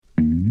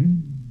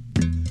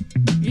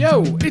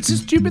Yo, it's a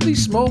stupidly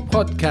small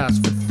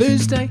podcast for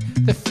Thursday,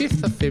 the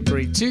 5th of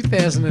February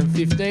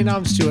 2015.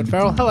 I'm Stuart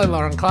Farrell. Hello,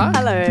 Lauren Clark.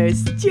 Hello,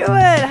 Stuart.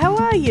 How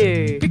are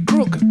you? Bit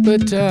crook,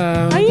 but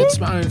that's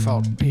my own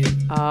fault. Yeah.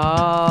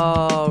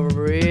 Oh,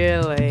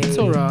 really? It's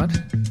all right.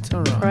 It's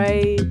all right.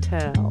 Pray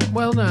tell.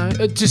 Well, no,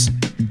 just,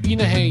 you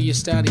know how you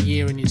start a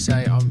year and you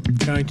say, I'm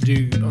going to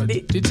do, I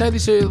did say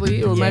this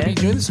earlier, or maybe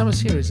during the summer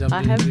series, I'm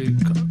going to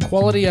do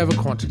quality over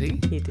quantity.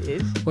 You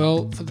did.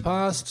 Well, for the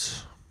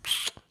past...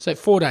 So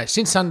 4 days,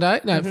 since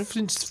Sunday,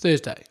 since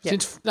Thursday,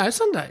 Yep.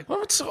 Sunday. What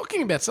am I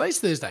talking about? Today's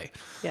Thursday.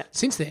 Yeah.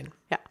 Since then,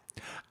 Yeah.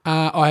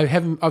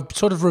 I've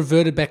sort of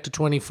reverted back to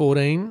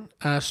 2014,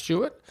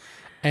 Stuart,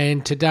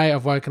 and today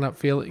I've woken up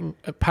feeling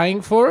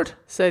paying for it.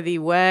 So the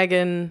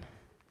wagon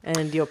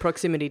and your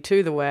proximity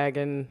to the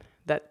wagon,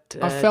 that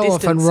I fell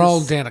off and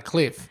rolled down a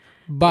cliff,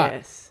 but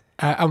Yes.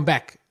 I'm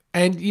back.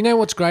 And you know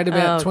what's great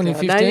about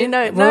 2015?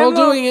 No, we're all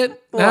more. doing it.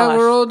 No, What?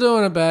 we're all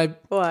doing it, babe.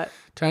 What?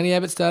 Tony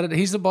Abbott started.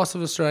 He's the boss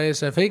of Australia,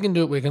 so if he can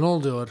do it, we can all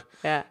do it.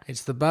 Yeah.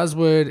 It's the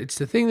buzzword. It's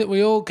the thing that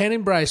we all can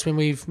embrace when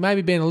we've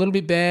maybe been a little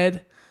bit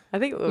bad. I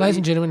think... Ladies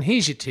and gentlemen,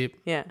 here's your tip.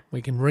 Yeah.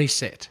 We can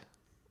reset.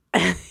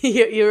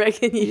 you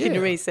reckon you can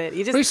reset?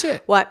 You just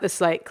Reset. wipe the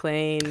slate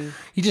clean.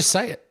 You just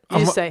say it. You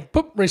just say.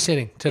 Boop,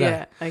 resetting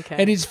today. Yeah, okay.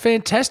 And it's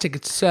fantastic.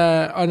 It's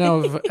I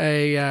know of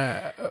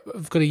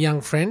I've got a young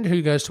friend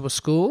who goes to a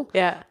school.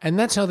 Yeah. And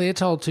that's how they're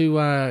told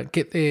to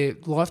get their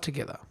life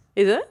together.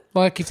 Is it?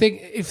 Like if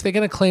they're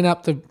going to clean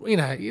up the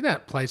you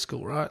don't play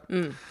school, right?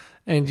 Mm.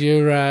 And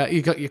you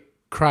got your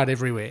crud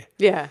everywhere.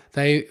 Yeah.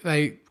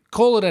 They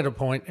call it at a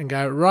point and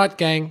go, right,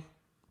 gang,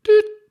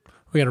 doot,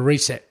 we're going to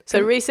reset. So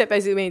reset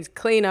basically means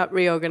clean up,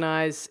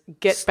 reorganise,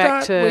 get Start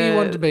back to where you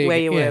want to be. where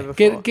you were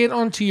before. Get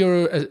onto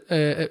your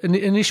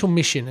initial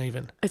mission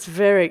even. It's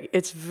very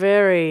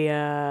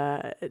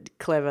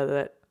clever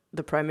that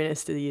the Prime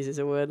Minister uses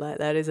a word like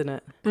that, isn't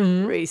it?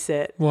 Mm-hmm.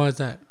 Reset. Why is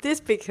that?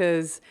 Just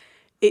because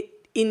it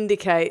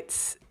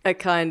indicates a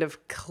kind of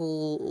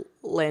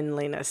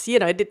cleanliness. You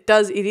know, it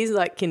is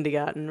like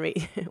kindergarten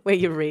where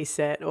you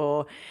reset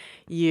or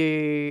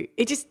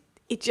it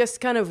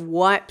just kind of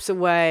wipes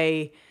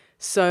away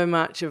so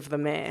much of the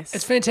mess.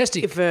 It's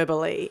fantastic.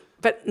 Verbally,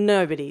 but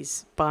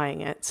nobody's buying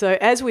it. So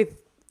as with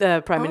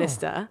the Prime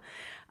Minister,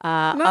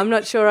 I'm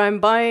not sure I'm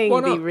buying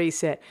the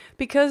reset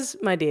because,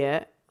 my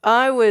dear,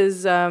 I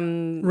was...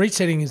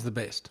 resetting is the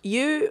best.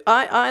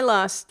 I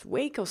last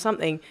week or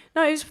something,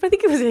 I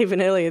think it was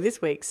even earlier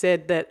this week,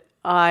 said that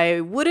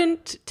I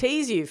wouldn't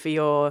tease you for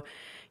your,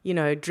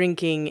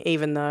 drinking,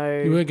 even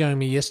though... You were going to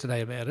me yesterday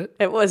about it.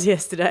 It was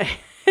yesterday.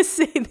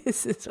 See,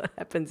 this is what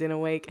happens in a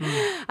week.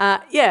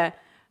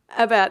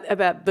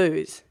 About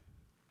booze,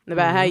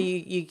 about how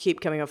you keep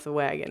coming off the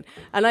wagon.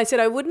 And I said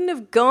I wouldn't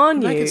have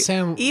gone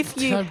if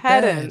you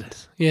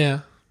hadn't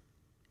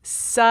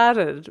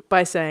started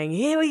by saying,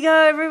 here we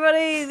go,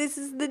 everybody, this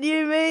is the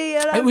new me.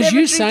 And it was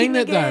you saying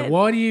that, though.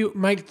 Why do you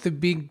make the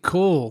big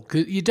call?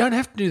 'Cause you don't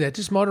have to do that.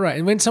 Just moderate.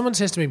 And when someone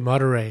says to me,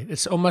 moderate,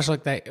 it's almost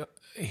like they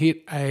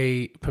hit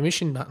a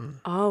permission button.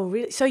 Oh,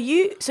 really? So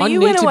you need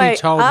went to be away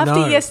told after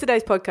no.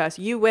 yesterday's podcast.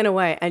 You went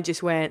away and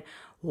just went,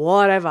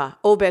 whatever,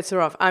 all bets are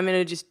off. I'm going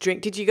to just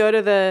drink. Did you go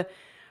to the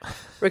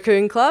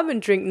Raccoon Club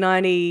and drink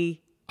 90?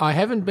 I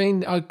haven't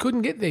been. I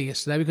couldn't get there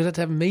yesterday because I had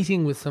to have a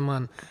meeting with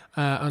someone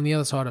on the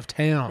other side of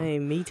town. A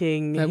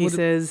meeting, he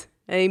says.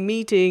 A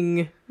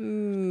meeting.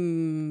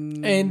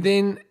 And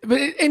then, but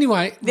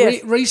anyway,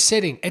 Yes.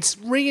 resetting. It's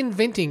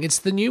reinventing. It's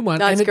the new one.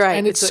 That's great.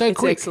 And it's so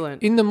quick.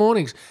 Excellent. In the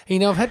mornings.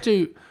 I've had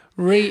to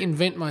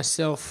reinvent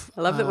myself.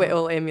 I love that we're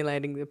all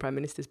emulating the Prime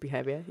Minister's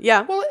behaviour.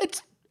 Yeah. Well,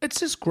 it's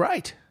just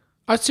great.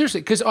 I seriously,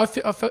 because I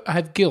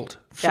have guilt.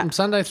 From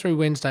Sunday through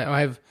Wednesday,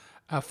 I have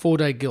a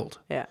 4-day guilt.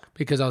 Yeah.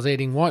 Because I was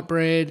eating white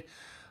bread.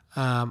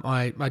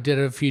 I did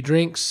a few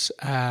drinks,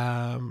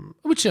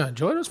 which I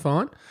enjoyed. It was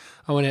fine.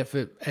 I went out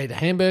ate a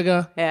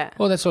hamburger. Yeah.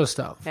 All that sort of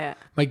stuff. Yeah.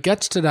 My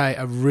guts today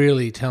are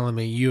really telling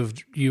me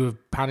you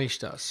have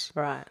punished us.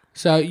 Right.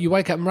 So you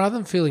wake up and rather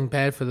than feeling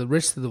bad for the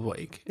rest of the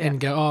week and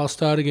go, I'll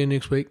start again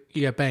next week.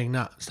 You go, bang,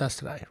 no, it starts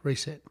today.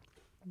 Reset.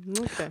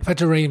 Okay. I've had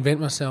to reinvent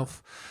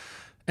myself.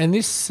 And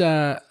this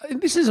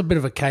is a bit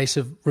of a case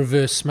of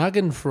reverse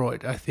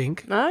Schadenfreude, I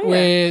think,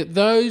 where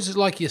those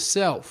like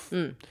yourself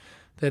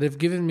that have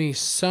given me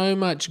so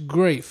much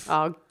grief.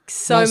 Oh,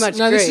 much grief.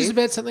 No, this is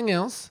about something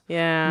else.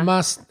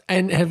 Yeah.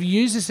 And have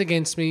used this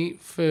against me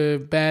for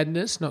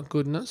badness, not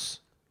goodness.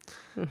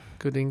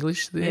 Good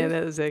English there. Yeah,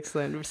 that was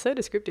excellent. So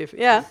descriptive.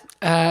 Yeah.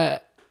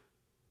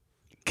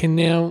 Can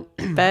now...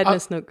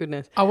 Badness, not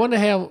goodness. I wonder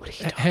how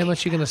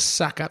much you're going to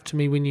suck up to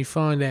me when you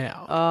find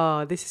out.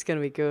 Oh, this is going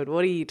to be good.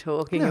 What are you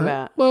talking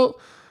about? Well,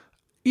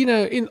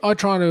 I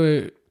try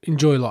to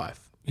enjoy life.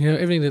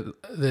 Everything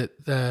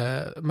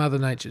that Mother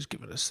Nature's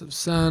given us. The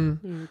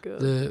sun,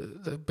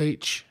 the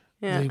beach,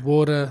 the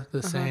water,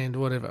 the sand,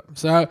 whatever.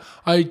 So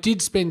I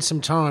did spend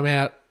some time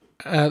out,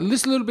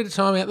 just a little bit of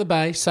time out the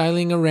bay,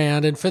 sailing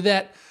around. And for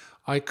that,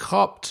 I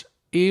copped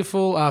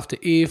earful after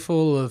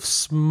earful of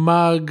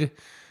smug...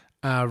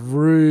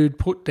 rude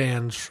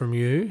put-downs from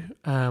you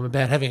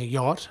about having a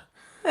yacht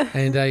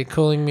and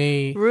calling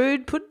me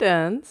rude put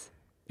downs.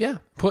 Yeah,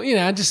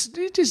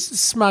 just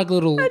smug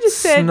little I just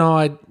said,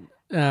 snide,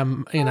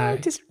 I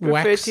just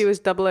referred to you as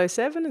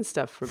 007 and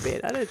stuff for a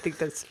bit. I don't think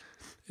that's...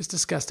 It's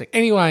disgusting.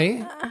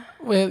 Anyway,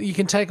 well, you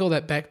can take all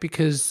that back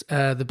because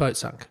the boat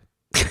sunk.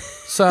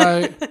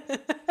 So...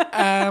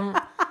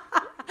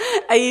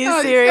 are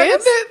you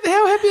serious?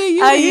 How happy are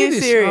you? Are you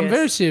serious? I'm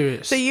very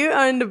serious. So you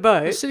owned a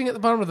boat... I'm sitting at the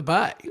bottom of the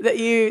bay. That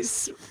you...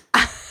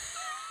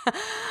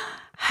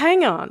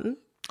 Hang on.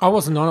 I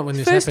wasn't on it when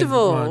this First happened, of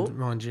all,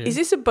 mind you. Is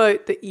this a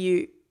boat that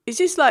you... Is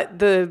this like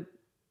the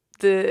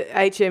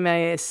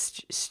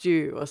HMAS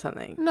Stew or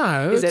something?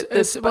 No, is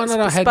it's the one that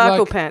I had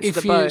sparkle like, pants if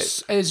the you,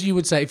 boat? as you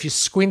would say, if you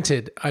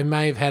squinted, I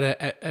may have had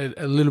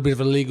a little bit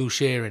of a legal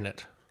share in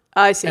it.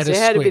 I see. So you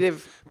had a bit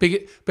of...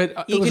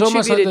 But it was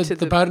almost like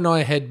the boat and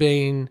I had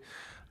been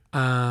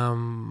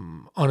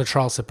on a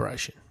trial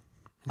separation.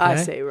 Okay? I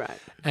see, right.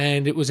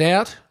 And it was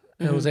out.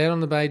 Mm-hmm. It was out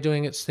on the bay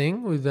doing its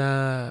thing with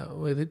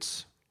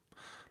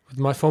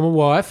my former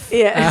wife.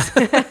 Yeah.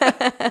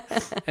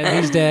 And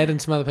his dad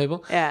and some other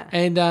people. Yeah.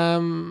 And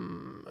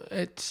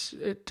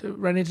it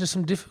ran into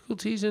some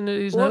difficulties and it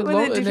is what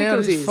were the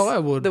difficulties? Now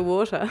firewood. The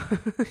water.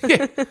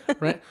 Yeah.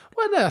 Right.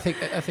 Well, no, I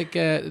think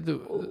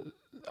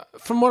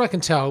from what I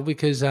can tell,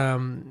 because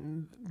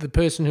the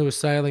person who was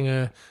sailing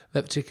her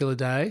that particular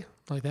day,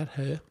 like that,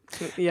 her.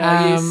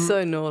 Yeah, you're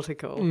so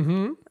nautical.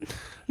 Mm-hmm.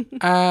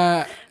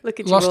 Look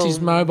at you, lost his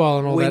mobile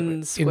and all that in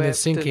the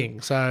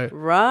sinking. So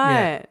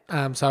right.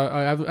 Yeah. So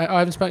I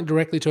haven't spoken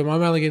directly to him.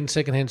 I'm only getting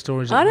secondhand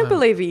stories. I don't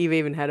believe you've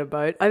even had a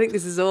boat. I think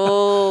this is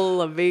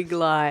all a big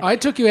lie. I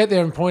took you out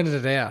there and pointed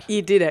it out.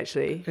 You did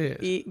actually.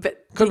 Yes.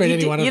 But could have been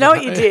any one of them. You know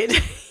what you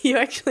did? You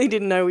actually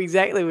didn't know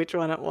exactly which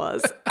one it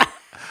was.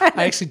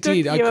 I actually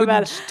did. I couldn't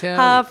about tell.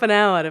 Half an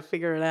hour to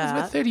figure it out. There's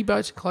about 30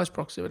 boats in close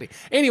proximity.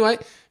 Anyway,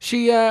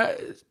 she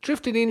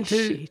drifted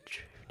into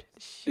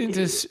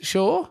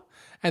shore,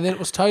 and then it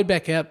was towed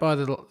back out by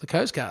the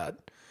Coast Guard,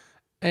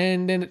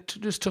 and then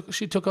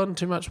she took on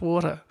too much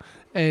water,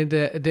 and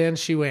down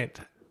she went.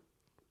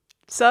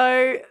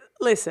 So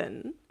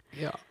listen.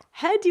 Yeah.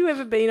 Had you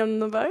ever been on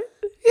the boat?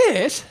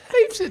 Yes,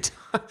 heaps of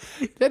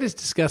times. That is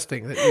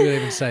disgusting that you would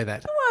even say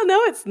that. Well,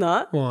 no, it's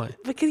not. Why?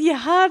 Because you're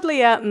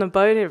hardly out on the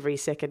boat every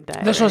second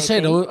day. That's what I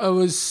said. I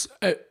was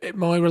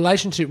my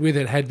relationship with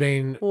it had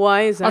been.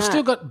 Why is that? I've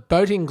still got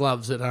boating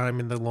gloves at home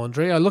in the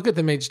laundry. I look at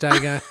them each day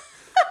and go,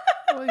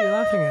 what are you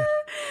laughing at?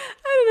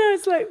 I don't know.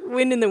 It's like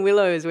Wind in the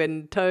Willows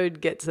when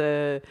Toad gets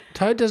a...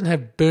 Toad doesn't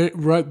have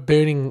rope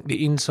burning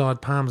the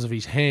inside palms of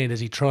his hand as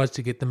he tries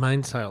to get the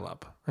mainsail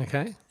up.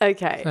 Okay.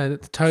 Okay. So the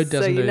Toad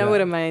doesn't. So you know that.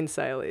 what a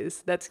mainsail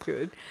is. That's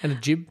good. And a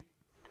jib.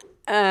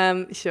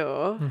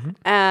 Sure. Mm-hmm.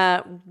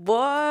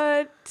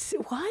 Why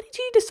did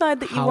you decide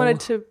that you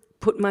wanted to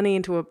put money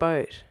into a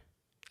boat?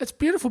 It's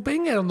beautiful.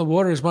 Being out on the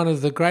water is one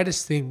of the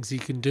greatest things you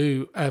can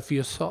do for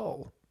your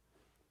soul.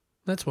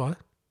 That's why.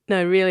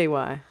 No, really,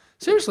 why?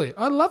 Seriously,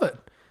 I love it.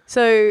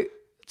 So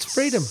it's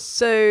freedom.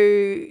 So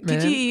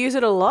did you use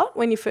it a lot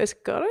when you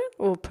first got it,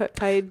 or put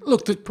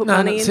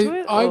money into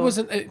it? I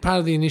wasn't part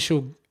of the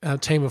initial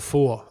team of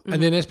 4, mm-hmm.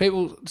 and then as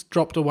people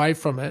dropped away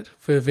from it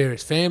for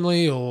various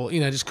family or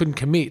just couldn't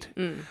commit,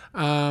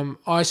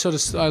 I sort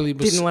of slowly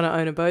didn't want to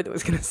own a boat that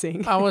was going to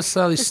sink. I was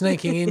slowly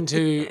sneaking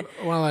into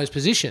one of those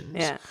positions.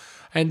 Yeah,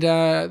 and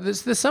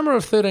the summer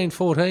of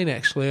 13-14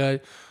 actually, I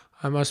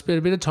spent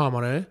a bit of time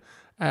on her,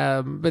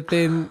 but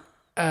then.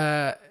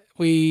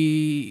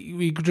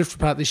 We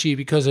drifted apart this year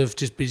because of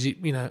just busy,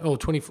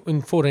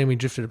 in 14 we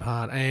drifted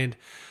apart, and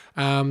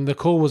the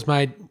call was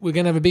made, we're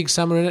going to have a big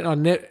summer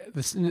in it.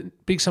 This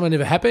big summer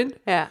never happened.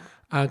 Yeah.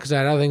 Because I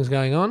had other things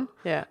going on.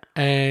 Yeah.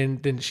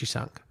 And then she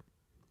sunk.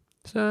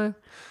 So,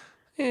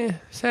 yeah,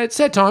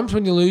 sad times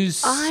when you lose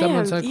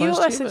someone so close to you. You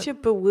are such a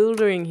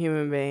bewildering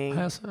human being.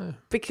 How so?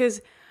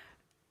 Because,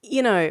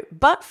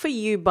 but for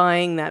you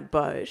buying that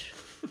boat,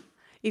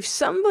 if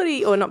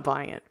somebody, or not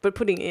buying it, but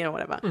putting,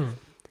 whatever.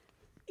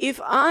 If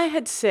I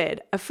had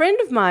said, a friend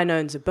of mine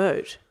owns a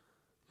boat,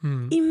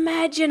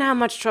 imagine how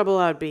much trouble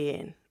I'd be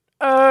in.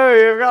 Oh,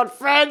 you've got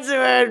friends who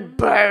own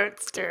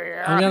boats, do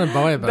you? I'm going to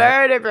buy a boat.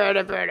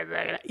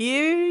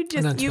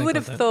 You would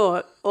have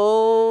thought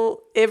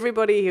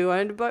everybody who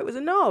owned a boat was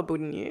a knob,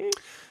 wouldn't you?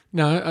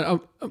 No,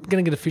 I'm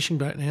going to get a fishing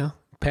boat now,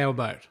 power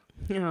boat.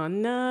 Oh,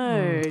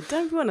 no.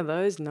 Don't be one of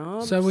those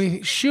knobs. So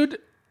we should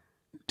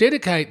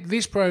dedicate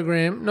this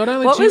program not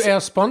only to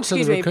our sponsor,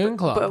 the Raccoon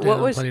Club, but what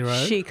was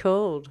she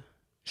called?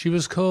 She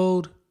was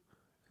called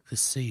the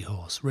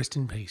Seahorse. Rest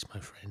in peace, my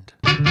friend.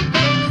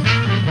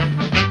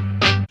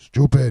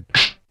 Stupid.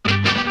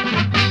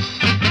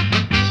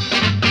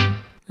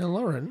 Now,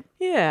 Lauren.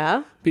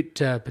 Yeah. Bit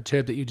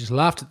perturbed that you just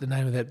laughed at the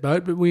name of that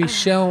boat, but we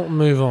shall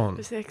move on.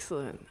 It's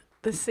excellent.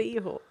 The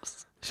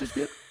Seahorse.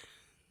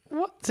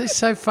 What's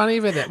so funny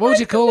about that? What would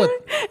you call it?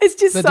 It's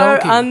just so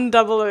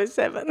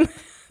un-007.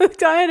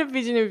 I had a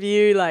vision of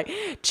you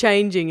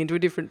changing into a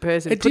different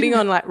person, putting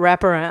on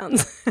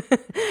wraparounds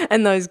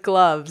and those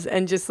gloves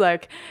and just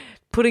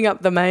putting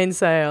up the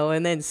mainsail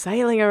and then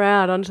sailing her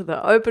out onto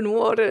the open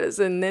waters,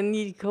 and then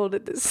you called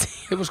it the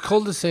sea. It was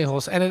called the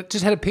Seahorse, and it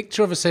just had a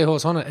picture of a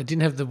seahorse on it. It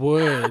didn't have the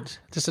word,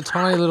 just a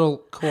tiny little,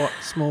 quite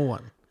small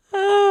one.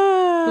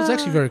 It was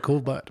actually a very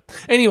cool boat.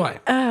 Anyway.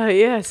 Oh,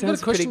 yeah, sounds I've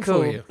got a question pretty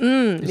cool. for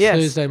you. It's yes.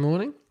 Thursday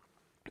morning.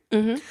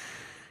 Mm-hmm.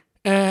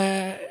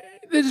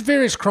 There's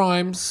various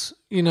crimes,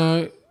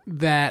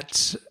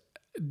 that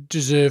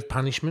deserve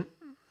punishment.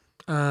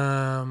 There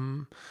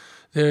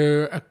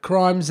are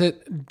crimes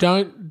that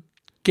don't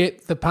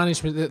get the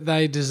punishment that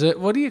they deserve.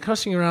 What are you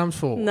crossing your arms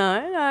for?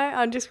 No,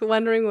 I'm just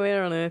wondering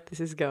where on earth this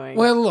is going.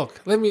 Well,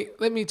 look, let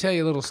me tell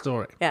you a little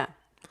story. Yeah.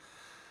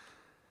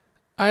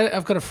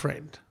 I've got a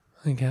friend,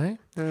 okay?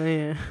 Oh,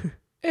 yeah.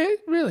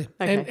 Really.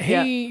 Okay, and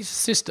his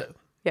sister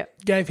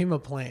gave him a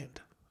plant,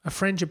 a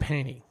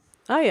frangipani.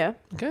 Oh, yeah.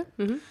 Okay?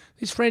 Mm-hmm.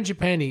 This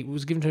frangipani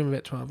was given to him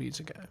about 12 years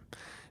ago.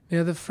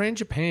 Now, the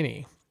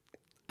frangipani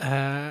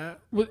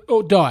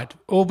died,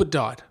 all but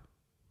died,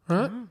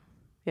 right? Oh,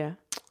 yeah.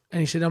 And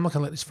he said, I'm not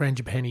going to let this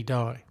frangipani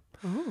die.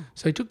 Oh.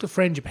 So he took the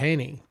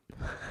frangipani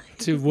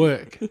to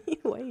work. The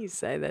way you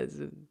say that is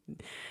a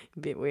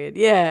bit weird.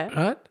 Yeah.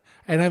 Right?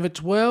 And over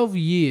 12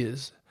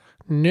 years,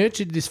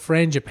 nurtured this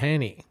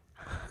frangipani,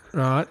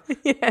 right?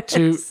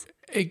 Yes.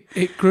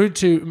 It grew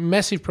to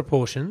massive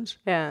proportions.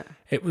 Yeah.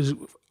 It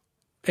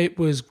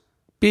was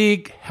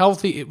big,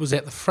 healthy. It was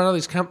at the front of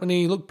this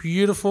company. It looked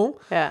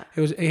beautiful. Yeah.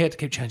 He had to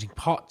keep changing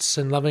pots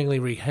and lovingly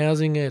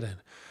rehousing it and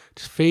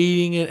just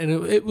feeding it.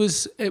 And it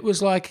was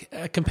like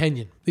a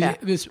companion. Yeah.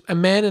 A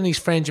man and his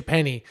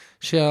frangipani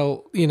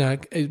shall,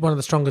 is one of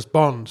the strongest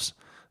bonds.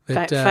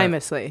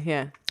 Famously,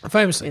 yeah.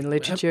 Famously. In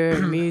literature,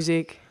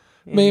 music.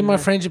 Me and my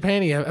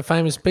frangipani, a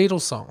famous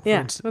Beatles song, for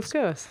instance. Of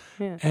course.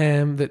 Yeah.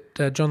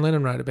 That John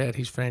Lennon wrote about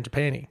his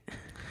frangipani.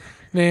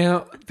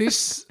 Now,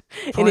 this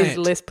plant, in his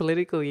less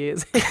political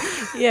years.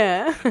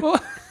 Yeah.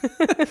 Well,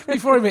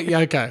 before he met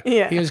Yoko,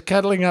 yeah. he was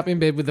cuddling up in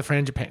bed with the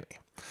frangipani.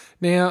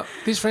 Now,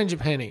 this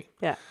frangipani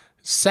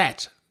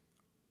sat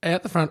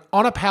out the front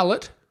on a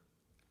pallet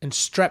and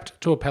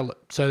strapped to a pallet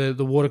so that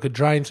the water could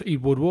drain. He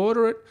would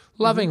water it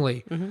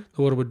lovingly. Mm-hmm.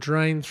 The water would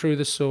drain through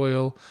the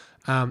soil.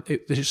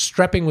 The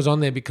strapping was on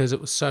there because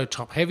it was so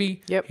top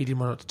heavy. Yep. He didn't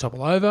want it to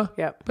topple over.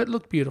 Yep. But it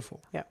looked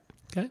beautiful. Yep.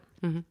 Okay.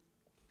 Mm-hmm.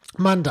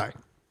 Monday,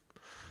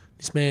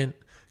 this man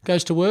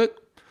goes to work,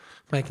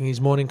 making his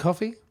morning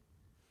coffee.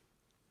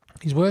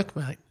 His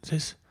workmate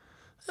says,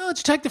 "Oh, did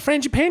you take the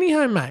frangipani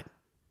home, mate?"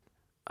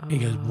 Oh. He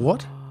goes,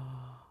 "What?"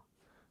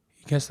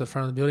 He goes to the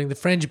front of the building. The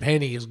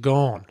frangipani is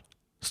gone,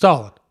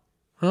 stolen.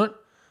 Right?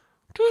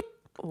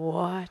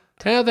 What?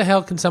 How the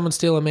hell can someone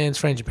steal a man's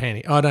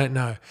frangipani? I don't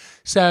know.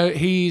 So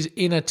he's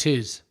in a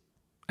tiz,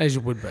 as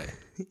you would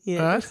be.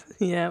 Yes.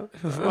 Right? Yeah.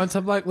 Once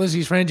a bloke loses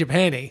his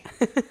frangipani,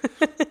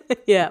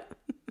 yeah.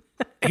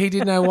 he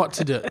didn't know what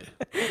to do.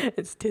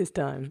 It's tiz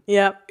time.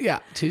 Yep. Yeah,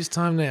 tis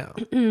time now.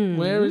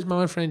 Where is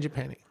my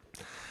frangipani?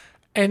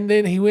 And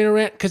then he went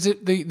around, because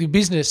the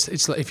business,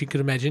 it's like, if you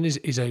could imagine,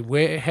 is a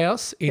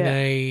warehouse in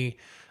a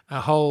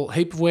whole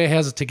heap of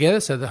warehouses together,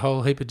 so the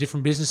whole heap of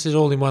different businesses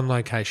all in one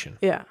location.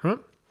 Yeah. Right?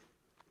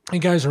 He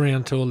goes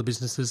around to all the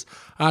businesses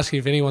asking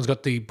if anyone's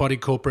got the body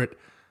corporate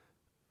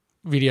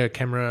video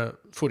camera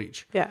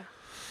footage. Yeah.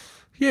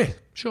 Yeah,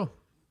 sure.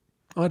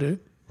 I do.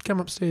 Come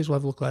upstairs, we'll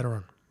have a look later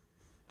on.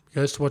 He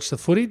goes to watch the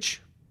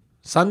footage.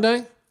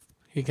 Sunday,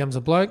 here comes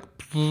a bloke.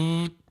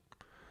 Comes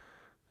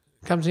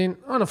in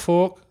on a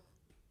fork.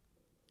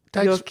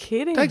 You're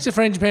kidding. Takes a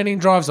frangipani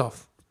and drives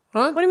off.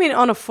 Right? What do you mean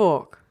on a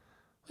fork?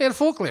 He had a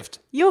forklift.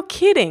 You're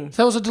kidding.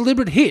 So it was a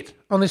deliberate hit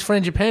on this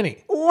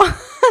frangipani.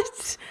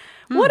 What?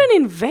 What an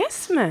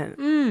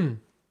investment.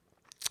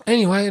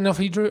 Anyway, enough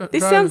he drove.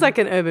 This sounds like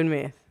an urban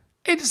myth.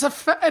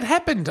 It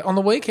happened on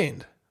the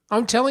weekend.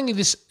 I'm telling you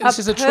this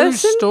is a true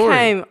story. A person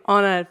came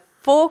on a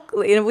fork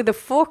with a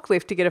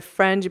forklift to get a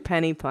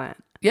frangipani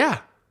plant. Yeah.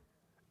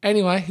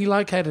 Anyway, he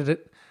located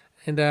it,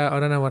 and I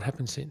don't know what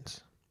happened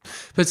since.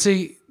 But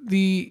see,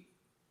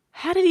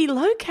 how did he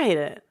locate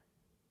it?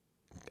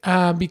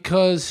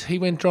 Because he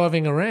went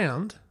driving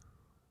around.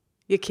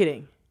 You're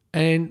kidding.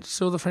 And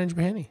saw the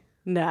frangipani.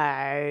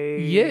 No.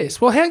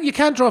 Yes. Well, you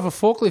can't drive a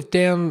forklift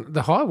down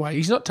the highway.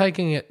 He's not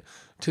taking it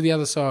to the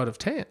other side of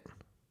town.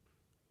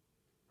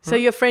 So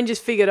your friend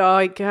just figured,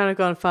 he can't have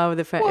gone far with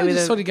the Well, he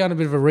just sort of going a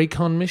bit of a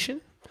recon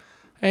mission.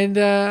 And,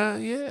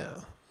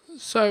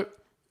 So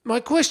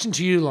my question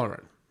to you,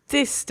 Lauren.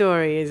 This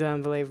story is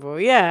unbelievable.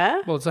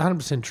 Yeah. Well, it's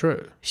 100%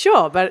 true.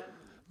 Sure, but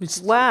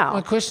wow.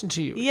 My question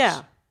to you is...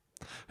 Yeah.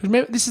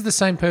 Remember, this is the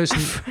same person...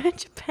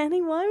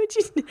 frangipani? Why would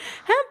you...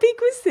 How big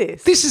was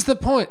this? This is the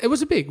point. It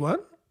was a big one.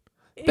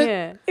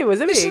 Yeah, it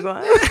was a big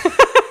one.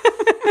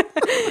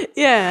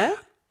 Yeah.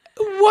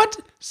 What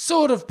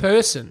sort of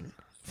person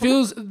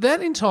feels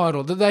that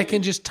entitled that they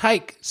can just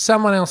take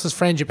someone else's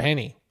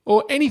frangipani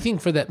or anything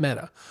for that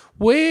matter?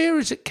 Where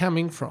is it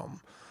coming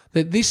from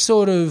that this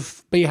sort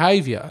of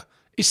behaviour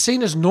is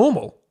seen as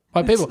normal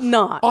by people? It's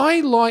not.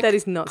 That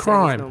is not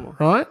crime, normal.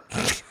 right?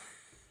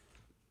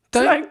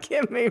 Don't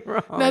get me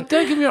wrong. No,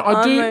 don't get me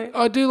wrong.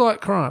 I do like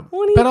crime.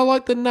 But I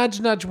like the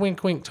nudge, nudge,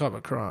 wink, wink type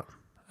of crime.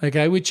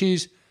 okay, which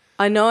is...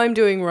 I know I'm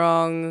doing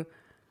wrong,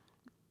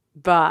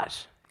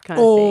 but kind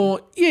of or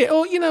thing.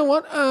 Or you know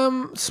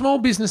what, small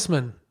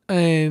businessmen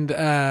and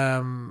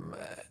or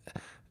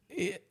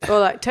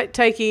like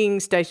taking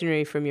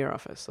stationery from your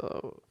office,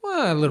 or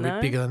a little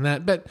bit bigger than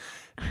that, but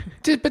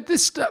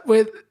this stuff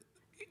where,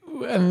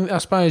 and I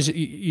suppose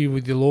you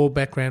with your law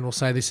background will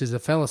say this is a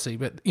fallacy,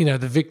 but you know,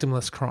 the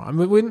victimless crime,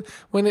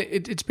 when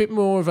it's a bit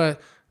more of a,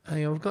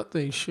 hey, I've got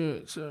these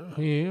shirts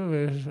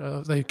here.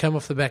 They come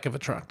off the back of a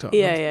truck top.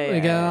 Yeah.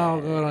 They go,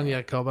 oh, good on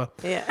you, cobber.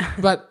 Yeah.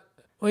 But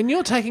when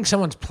you're taking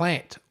someone's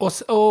plant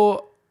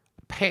or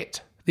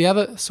pet, the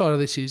other side of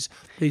this is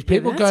these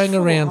people going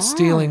around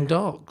stealing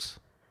dogs.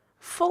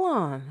 Full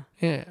on.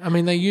 Yeah. I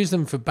mean, they use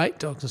them for bait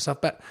dogs and stuff,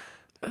 but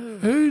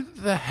who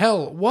the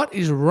hell, what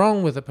is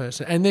wrong with a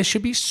person? And there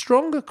should be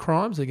stronger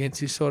crimes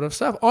against this sort of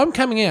stuff. I'm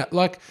coming out.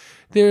 Like,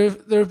 there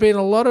have been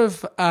a lot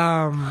of...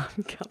 I'm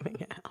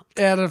coming out.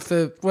 Out of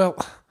the... Well...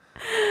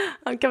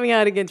 I'm coming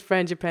out against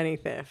frangipani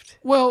theft.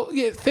 Well,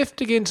 yeah, theft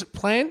against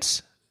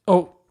plants,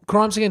 or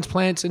crimes against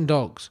plants and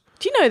dogs.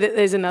 Do you know that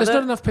there's another... There's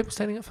not enough people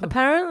standing up for them.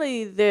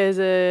 Apparently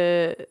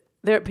there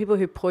are people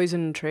who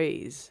poison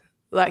trees.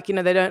 Like, you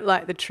know, they don't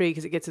like the tree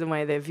because it gets in the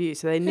way of their view,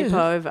 so they nip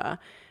over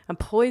and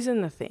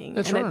poison the thing.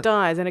 That's and right. It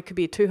dies, and it could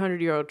be a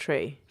 200-year-old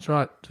tree. That's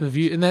right. The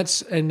view,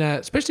 and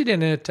especially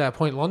down at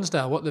Point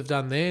Lonsdale, what they've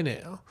done there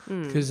now,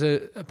 because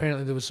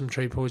apparently there was some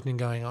tree poisoning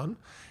going on,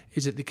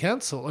 is that the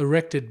council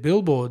erected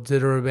billboards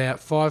that are about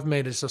 5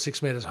 metres or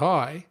 6 metres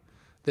high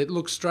that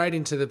look straight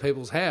into the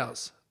people's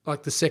house,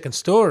 like the second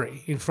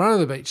story in front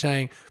of the beach,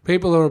 saying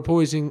people are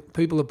poisoning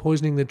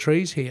the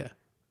trees here.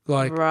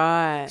 Like,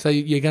 right. So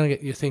you're going to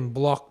get your thing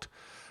blocked.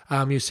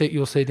 You'll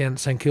see down at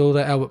St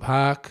Kilda, Albert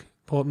Park,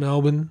 Port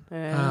Melbourne,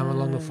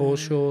 along the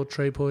foreshore,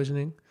 tree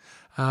poisoning,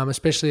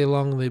 especially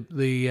along the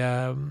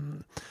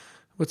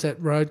what's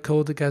that road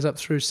called that goes up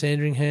through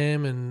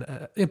Sandringham and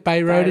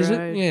Bay Road, is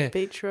it? Yeah,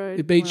 Beach Road,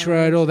 the Beach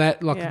Road, all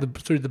that,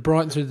 through the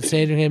Brighton, through the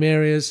Sandringham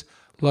areas.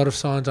 A lot of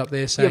signs up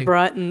there saying your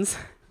Brightons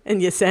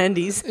and your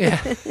Sandies.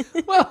 Yeah,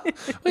 well,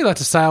 we like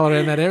to sail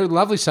around that area.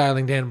 Lovely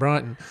sailing down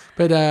Brighton,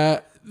 but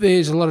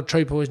there's a lot of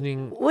tree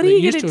poisoning. What are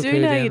you going to do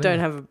now you don't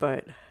have a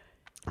boat?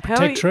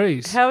 Protect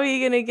trees. How are you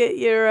going to get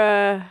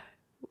your,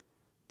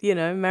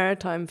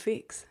 maritime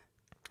fix?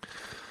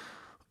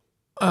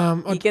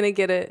 You're going to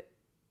get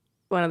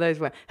one of those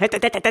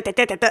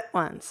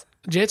ones.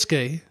 Jet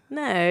ski?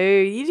 No,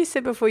 you just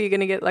said before you're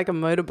going to get like a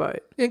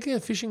motorboat. Yeah, get a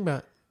fishing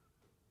boat.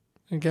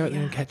 And go out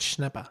there and catch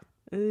snapper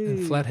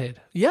and flathead.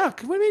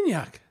 Yuck. What do you mean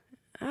yuck?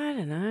 I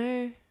don't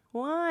know.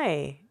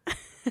 Why?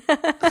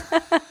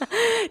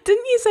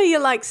 Didn't you say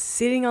you're like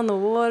sitting on the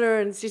water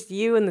and it's just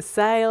you and the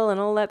sail and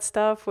all that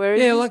stuff?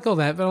 I like all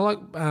that, but I like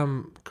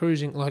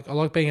cruising. Like, I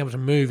like being able to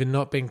move and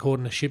not being caught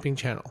in a shipping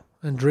channel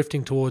and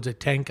drifting towards a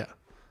tanker.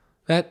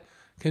 That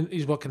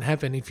is what can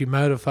happen if your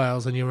motor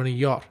fails and you're on a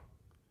yacht.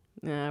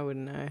 No, I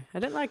wouldn't know. I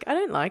don't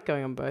like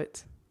going on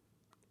boats.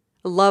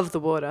 I love the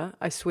water.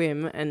 I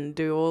swim and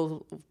do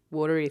all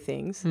watery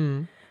things,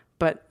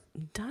 but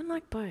don't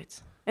like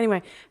boats.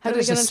 Anyway, how do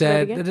we get onto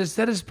that again?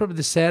 That is probably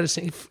the saddest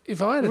thing.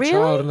 If I had a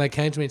child and they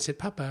came to me and said,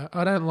 "Papa,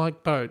 I don't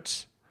like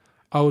boats,"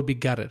 I would be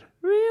gutted.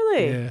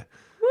 Really? Yeah.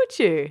 Would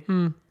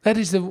you? That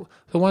is the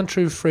one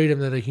true freedom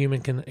that a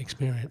human can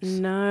experience.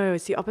 No,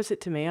 it's the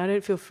opposite to me. I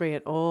don't feel free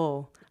at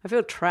all. I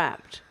feel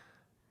trapped.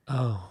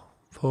 Oh,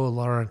 poor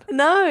Lauren.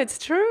 No, it's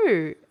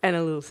true. And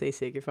a little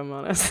seasick, if I'm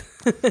honest.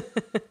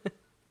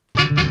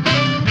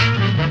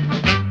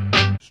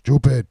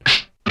 Stupid.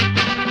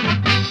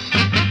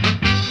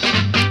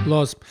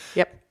 Loz.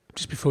 Yep.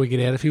 Just before we get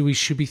out of here, we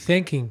should be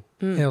thanking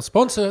our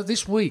sponsor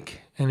this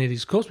week, and it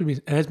is, of course,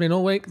 it has been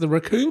all week, the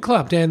Raccoon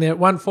Club down there at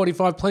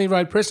 145 Plenty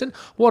Road, Preston.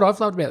 What I've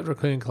loved about the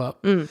Raccoon Club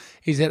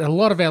is that a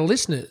lot of our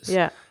listeners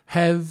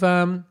have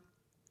been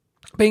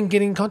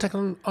getting in contact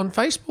on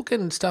Facebook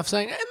and stuff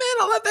saying, "Hey, man,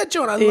 I love that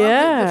joint. I love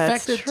the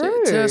fact that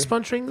it's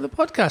sponsoring the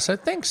podcast." So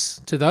thanks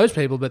to those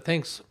people, but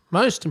thanks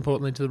most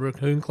importantly to the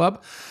Raccoon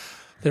Club.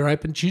 They're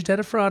open Tuesday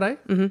to Friday,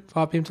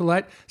 5 p.m. till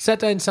late.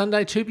 Saturday and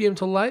Sunday, 2 p.m.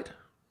 till late.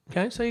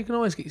 Okay, so you can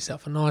always get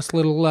yourself a nice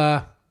little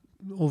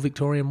all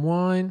Victorian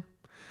wine,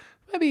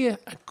 maybe a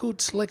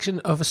good selection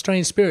of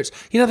Australian spirits.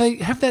 You know, they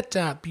have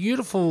that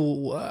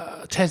beautiful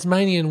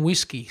Tasmanian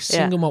whiskey,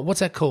 single malt. What's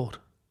that called?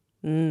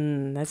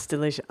 That's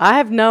delicious. I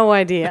have no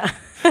idea.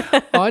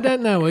 I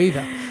don't know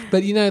either.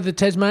 But, you know, the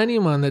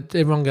Tasmanian one that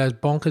everyone goes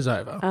bonkers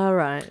over. All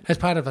right. As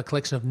part of a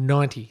collection of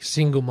 90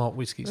 single malt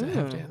whiskies they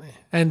have down there.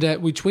 And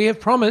which we have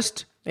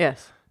promised.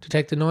 Yes. To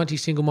take the 90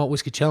 single malt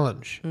whiskey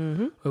challenge,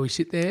 where we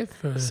sit there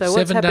for 7 days. So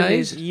what's happened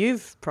is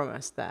you've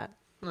promised that.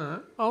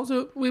 No,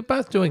 we're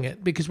both doing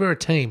it because we're a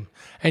team,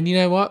 and you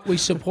know what? We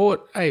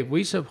support.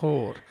 We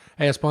support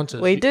our sponsors.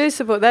 We do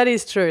support. That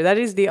is true. That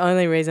is the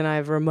only reason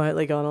I've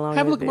remotely gone along.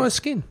 Have a look at my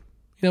skin.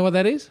 You know what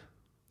that is?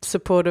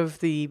 support of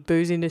the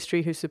booze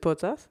industry who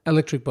supports us?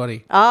 Electric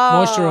Body.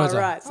 Oh, Moisturiser.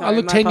 right. I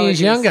look 10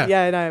 years younger.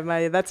 Yeah,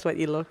 no, that's what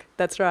you look.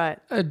 That's right.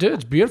 Dude,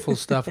 it's beautiful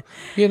stuff.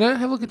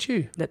 Have a look at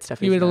you. That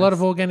stuff You is eat a nice. lot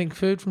of organic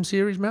food from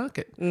Ceres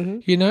Market.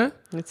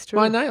 Mm-hmm. It's true.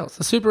 My nails,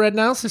 the Super Red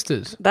Nail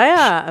Sisters. They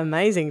are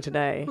amazing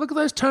today. Look at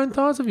those toned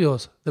thighs of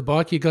yours. The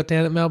bike you got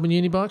down at Melbourne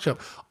Uni Bike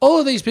Shop. All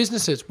of these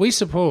businesses we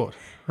support,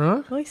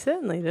 right? We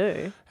certainly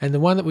do. And the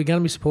one that we're going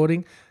to be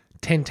supporting,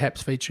 10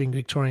 Taps featuring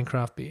Victorian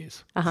craft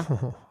beers.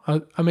 Uh-huh.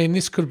 I mean,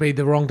 this could be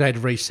the wrong day to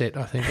reset,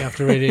 I think,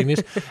 after reading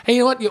this. And you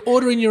know what? You're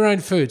ordering your own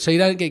food so you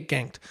don't get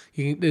ganked.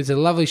 There's a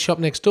lovely shop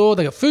next door.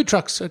 They got food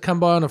trucks that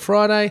come by on a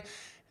Friday.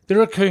 The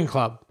Raccoon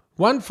Club,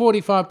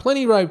 145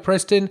 Plenty Road,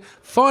 Preston.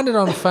 Find it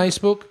on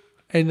Facebook.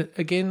 And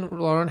again,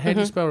 Lauren, how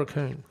do you spell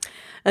raccoon?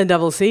 A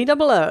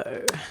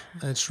CCCO.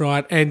 That's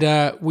right.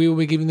 And we will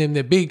be giving them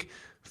their big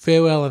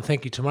farewell and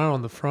thank you tomorrow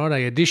on the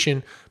Friday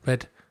edition.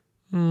 But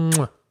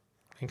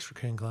thanks,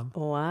 Raccoon Club.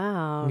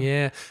 Wow.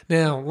 Yeah.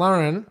 Now,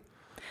 Lauren.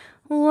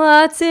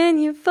 What's in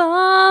your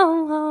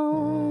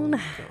phone?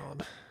 Oh,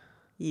 God.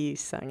 You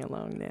sang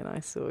along then. I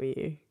saw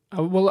you.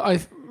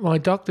 My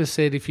doctor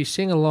said if you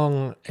sing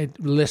along, it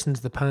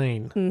lessens the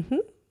pain. Mm-hmm.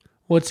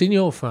 What's in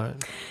your phone?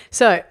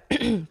 So,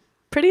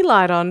 pretty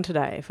light on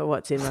today for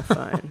what's in my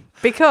phone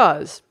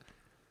because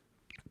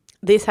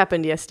this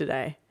happened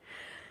yesterday.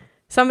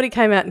 Somebody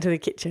came out into the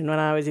kitchen when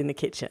I was in the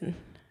kitchen.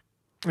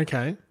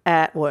 Okay.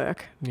 At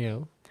work.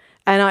 Yeah.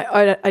 And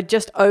I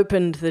just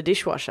opened the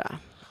dishwasher.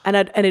 And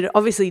it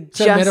obviously Is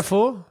that a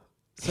metaphor?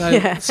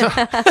 Yeah.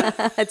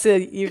 It's a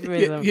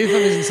euphemism.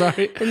 Euphemism,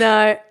 sorry.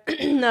 No,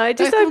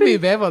 just that could be a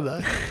bad one,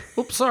 though.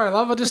 Oops, sorry,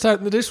 love, I just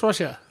opened the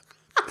dishwasher.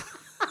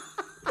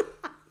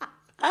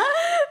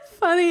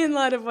 Funny in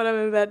light of what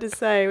I'm about to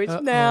say, which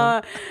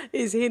now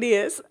is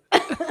hideous.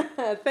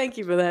 Thank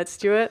you for that,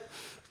 Stuart.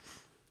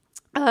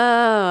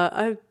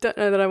 I don't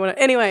know that I want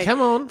to. Anyway,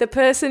 come on. The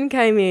person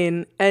came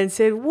in and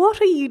said, "What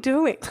are you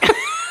doing?"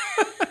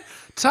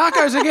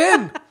 Tacos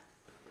again.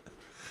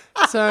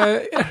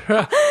 So,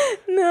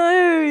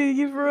 no,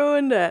 you've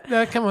ruined it.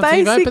 No, come on.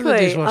 Basically, so you've opened the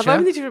dishwasher. I've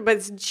opened the dishwasher, but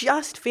it's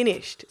just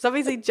finished. It's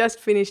obviously just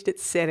finished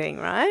its setting,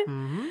 right?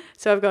 Mm-hmm.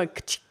 So I've gone,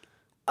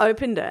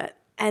 opened it,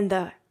 and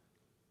the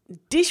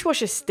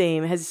dishwasher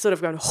steam has sort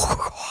of gone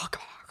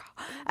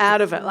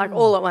out of it, like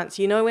all at once.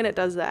 You know when it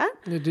does that?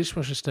 The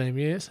dishwasher steam,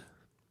 yes.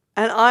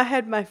 And I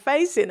had my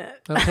face in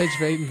it. I've heard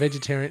you've eaten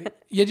vegetarian.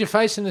 You had your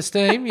face in the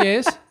steam,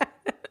 yes.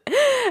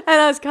 And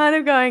I was kind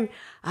of going,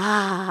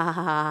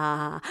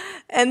 and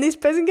this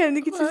person came in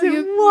the kitchen and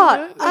said,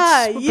 what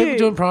are you people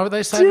do in private.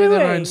 They save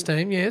their own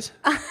steam, yes.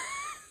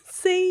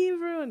 See, you've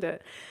ruined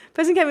it.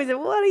 Person came in and said,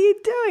 what are you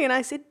doing? And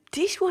I said,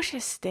 dishwasher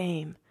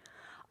steam.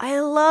 I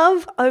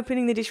love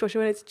opening the dishwasher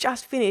when it's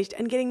just finished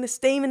and getting the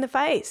steam in the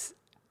face.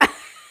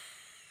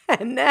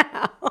 And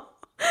now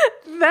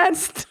that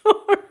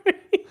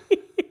story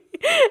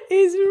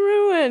is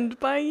ruined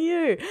by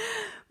you.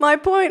 My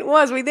point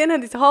was we then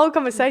had this whole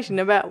conversation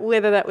about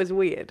whether that was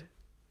weird.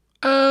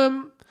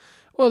 Well,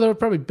 there are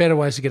probably better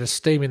ways to get a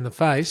steam in the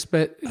face,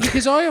 but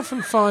because I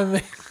often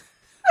find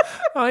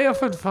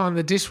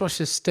the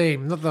dishwasher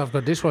steam, not that I've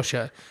got a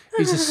dishwasher,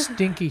 is a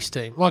stinky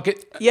steam. Like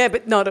it. Yeah,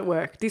 but not at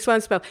work. This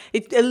one smells.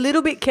 It's a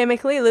little bit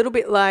chemically, a little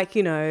bit like,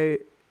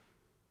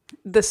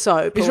 the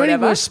soap. Is or there any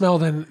whatever. worse smell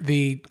than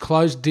the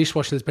closed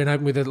dishwasher that's been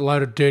opened with a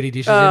load of dirty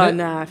dishes in Oh, it?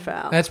 no,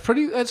 foul.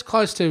 That's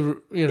close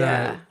to,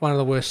 one of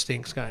the worst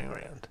stinks going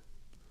around.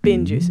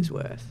 Bin juice is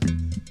worse.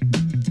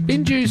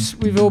 Bin juice,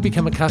 we've all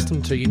become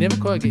accustomed to. You never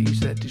quite get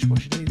used to that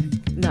dishwasher, do you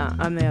think? No,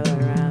 I'm the other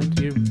way around.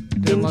 You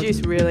Bin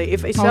juice really.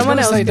 If I was someone going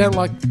to else say don't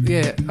like.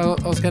 Yeah, I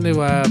was going to.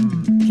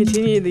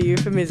 continue the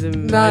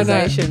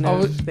euphemismization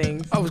of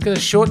things. I was going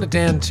to shorten it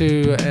down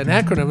to an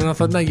acronym, and I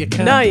thought, no, you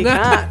can't. No, you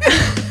can't.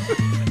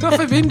 Not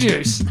for bin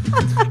juice.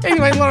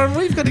 Anyway, Lauren,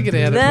 we've got to get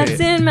out of here. That's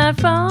in my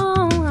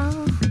phone.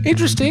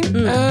 Interesting.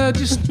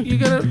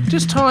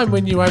 Just time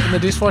when you open the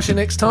dishwasher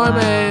next time,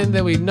 and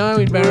there'll be no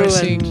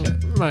embarrassing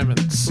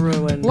moments.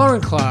 Ruined.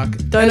 Lauren Clark.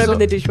 Don't open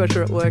the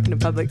dishwasher at work in a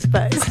public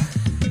space.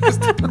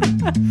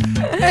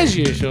 As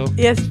usual.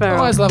 Yes, Farrell.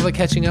 Always lovely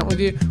catching up with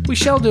you. We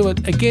shall do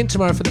it again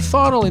tomorrow for the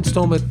final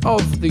instalment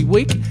of the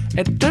week.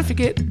 And don't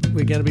forget,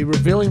 we're going to be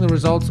revealing the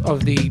results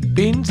of the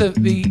bins.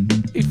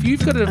 If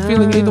you've got a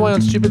feeling either way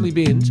on Stupidly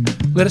Bins,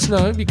 let us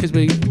know because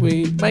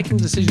we're making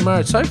the decision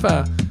tomorrow. So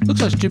far,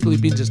 looks like Stupidly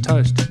Bins is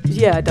toast.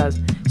 Yeah, it does.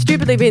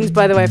 Stupidly Bins,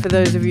 by the way, for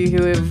those of you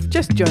who have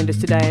just joined us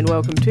today, and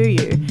welcome to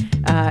you,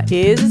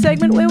 is a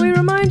segment where we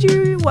remind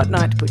you what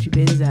night to put your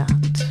bins out.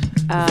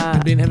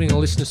 We've been having a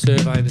listener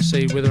survey to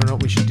see whether or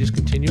not we should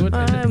discontinue it.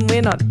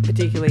 We're not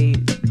particularly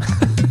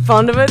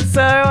fond of it,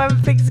 so I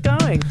think it's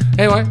going.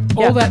 Anyway,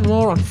 all that and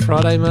more on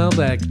Friday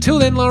Mailbag. Till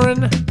then,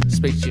 Lauren,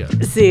 speak to you.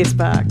 See you,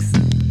 Sparks.